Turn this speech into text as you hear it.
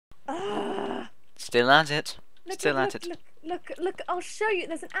Still at it. Look, Still look, at it. look, look, look, look, I'll show you.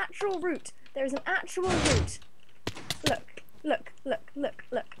 There's an actual route. There is an actual route. Look, look, look, look,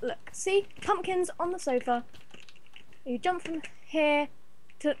 look, look. See? Pumpkins on the sofa. You jump from here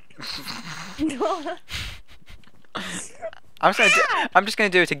to... I'm just gonna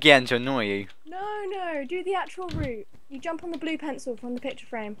do it again to annoy you. No, no, do the actual route. You jump on the blue pencil from the picture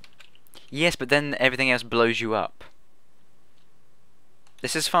frame. Yes, but then everything else blows you up.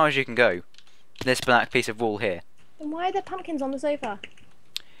 This is as far as you can go. This black piece of wall here. Then why are there pumpkins on the sofa?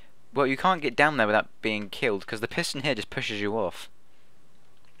 Well, you can't get down there without being killed, because the piston here just pushes you off.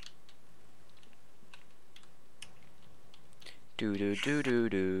 Do do do do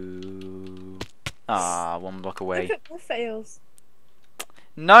do. Ah, 1 block away. Football fails.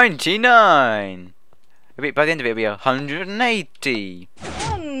 99! By the end of it, it'll be 180!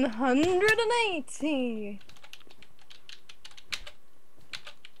 180!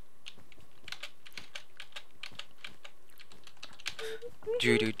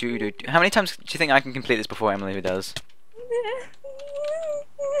 Do do do do. How many times do you think I can complete this before Emily does?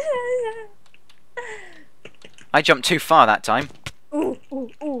 I jumped too far that time. Ooh, ooh,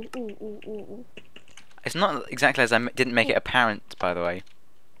 ooh, ooh, ooh, ooh. It's not exactly as I didn't make it apparent, by the way.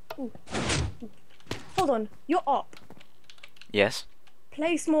 Ooh. Hold on, you're up. Yes.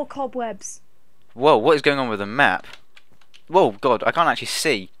 Place more cobwebs. Whoa, what is going on with the map? Whoa, God, I can't actually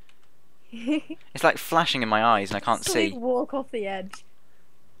see. It's like flashing in my eyes and I can't see. Walk off the edge.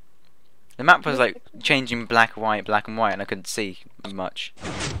 The map was like changing black, white, black and white and I couldn't see much.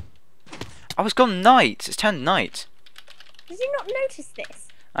 Oh, it's gone night! It's turned night. Did you not notice this?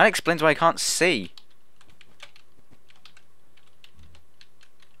 That explains why I can't see.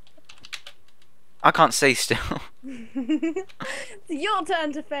 I can't see still. It's your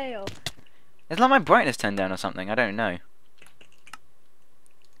turn to fail. It's like my brightness turned down or something, I don't know.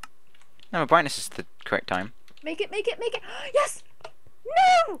 No, my brightness is the correct time. Make it, make it, make it. Yes!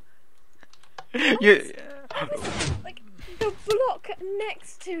 No! You... I was, like, the block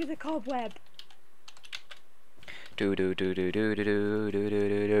next to the cobweb. Do do do do do do do do do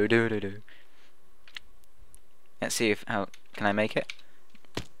do do do do. Let's see if how can I make it.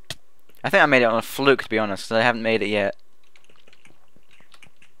 I think I made it on a fluke, to be honest, because I haven't made it yet.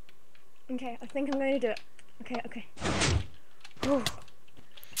 Okay, I think I'm going to do it. Okay, okay. Oh.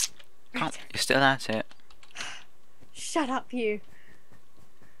 Can't, you're still at it. Shut up, you.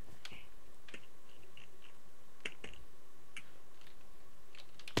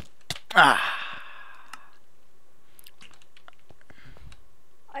 Ah.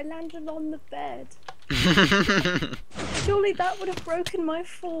 I landed on the bed. Surely that would have broken my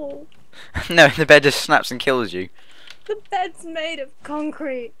fall. No, the bed just snaps and kills you. The bed's made of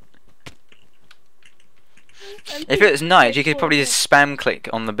concrete. If it was night, you could probably just spam click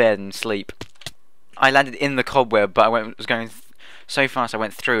on the bed and sleep. I landed in the cobweb, but I was going so fast I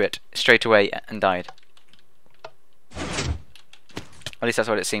went through it straight away and died. At least that's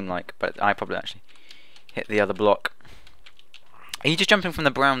what it seemed like, but I probably actually hit the other block. Are you just jumping from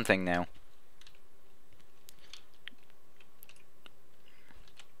the brown thing now?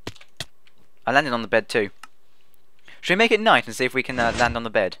 I landed on the bed too. Should we make it night and see if we can land on the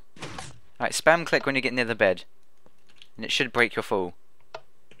bed? Alright, spam click when you get near the bed. And it should break your fall.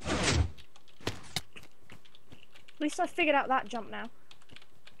 At least I figured out that jump now.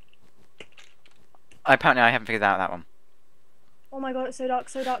 Apparently I haven't figured out that one. Oh my god, it's so dark,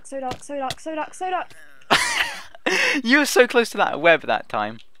 so dark, so dark, so dark, so dark, so dark. You were so close to that web that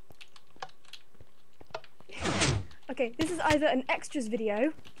time. Okay, this is either an extras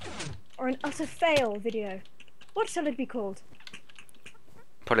video or an utter fail video. What shall it be called?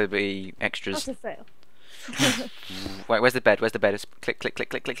 Probably extras. Utter fail. Wait, where's the bed? Where's the bed? It's click, click, click,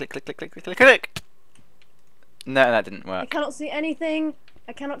 click, click, click, click, click, click, click, click, click. No, that didn't I work. cannot see anything.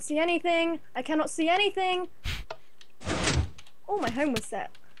 I cannot see anything. I cannot see anything. Oh, my home was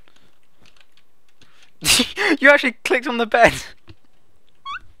set. You actually clicked on the bed.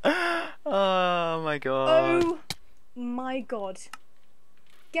 Oh my god. Oh my god.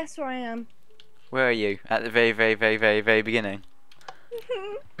 Guess where I am? Where are you? At the very, very, very, very, very beginning.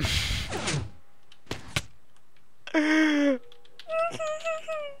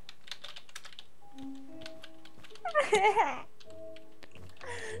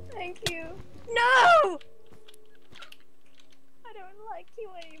 Thank you. No! I don't like you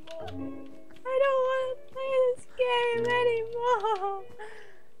anymore. I don't want to play this game anymore.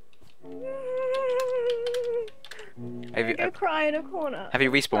 Have you, Go cry in a corner. have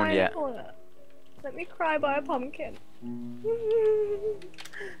you respawned Cry in a yet? corner. Let me cry by a pumpkin.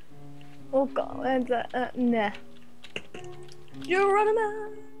 Oh god, and nah.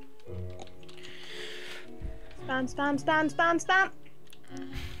 Geronimo, Spam, spam, spam, spam, spam.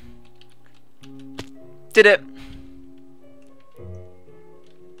 Did it!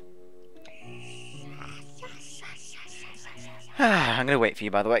 I'm gonna wait for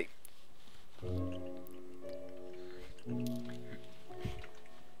you, by the way.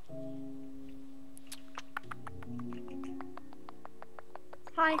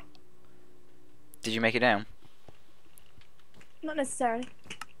 Hi. Did you make it down? Not necessarily.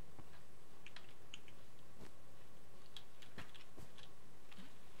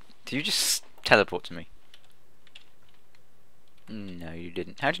 Did you just teleport to me? No, you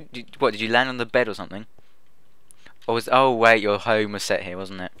didn't. How did you? What, did you land on the bed or something? Or was? Oh wait, your home was set here,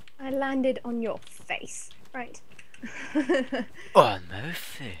 wasn't it? I landed on your face. Right. On my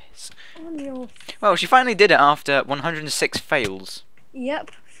face. On your. Well, she finally did it after 106 fails.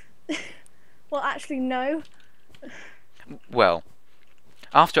 Yep. Well, actually, no. Well,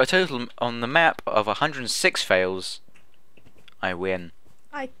 after a total on the map of 106 fails, I win.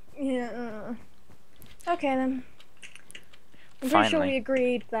 Yeah. Okay then. I'm pretty sure we Finally.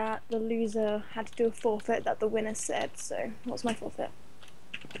 agreed that the loser had to do a forfeit that the winner said, so what's my forfeit?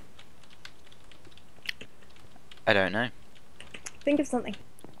 I don't know. Think of something.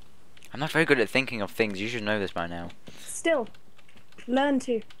 I'm not very good at thinking of things. You should know this by now. Still. Learn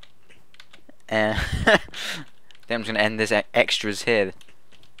to. Then I'm just gonna end this extras here.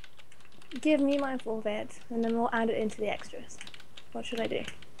 Give me my forfeit, and then we'll add it into the extras. What should I do?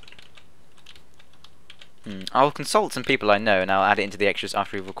 I'll consult some people I know, and I'll add it into the extras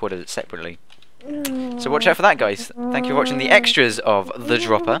after we've recorded it separately. So watch out for that, guys. Thank you for watching the extras of The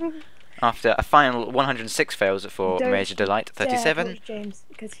Dropper. After a final 106 fails for Don't Major Delight dare 37, touch James,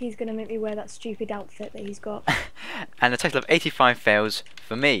 because he's going to make me wear that stupid outfit that he's got. and a total of 85 fails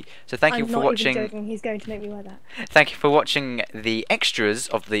for me. So thank you I'm for not watching. even joking, he's going to make me wear that. Thank you for watching the extras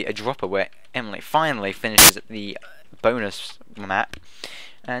of the Dropper, where Emily finally finishes the bonus map.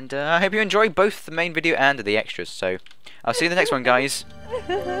 And I hope you enjoy both the main video and the extras. So I'll see you in the next one, guys.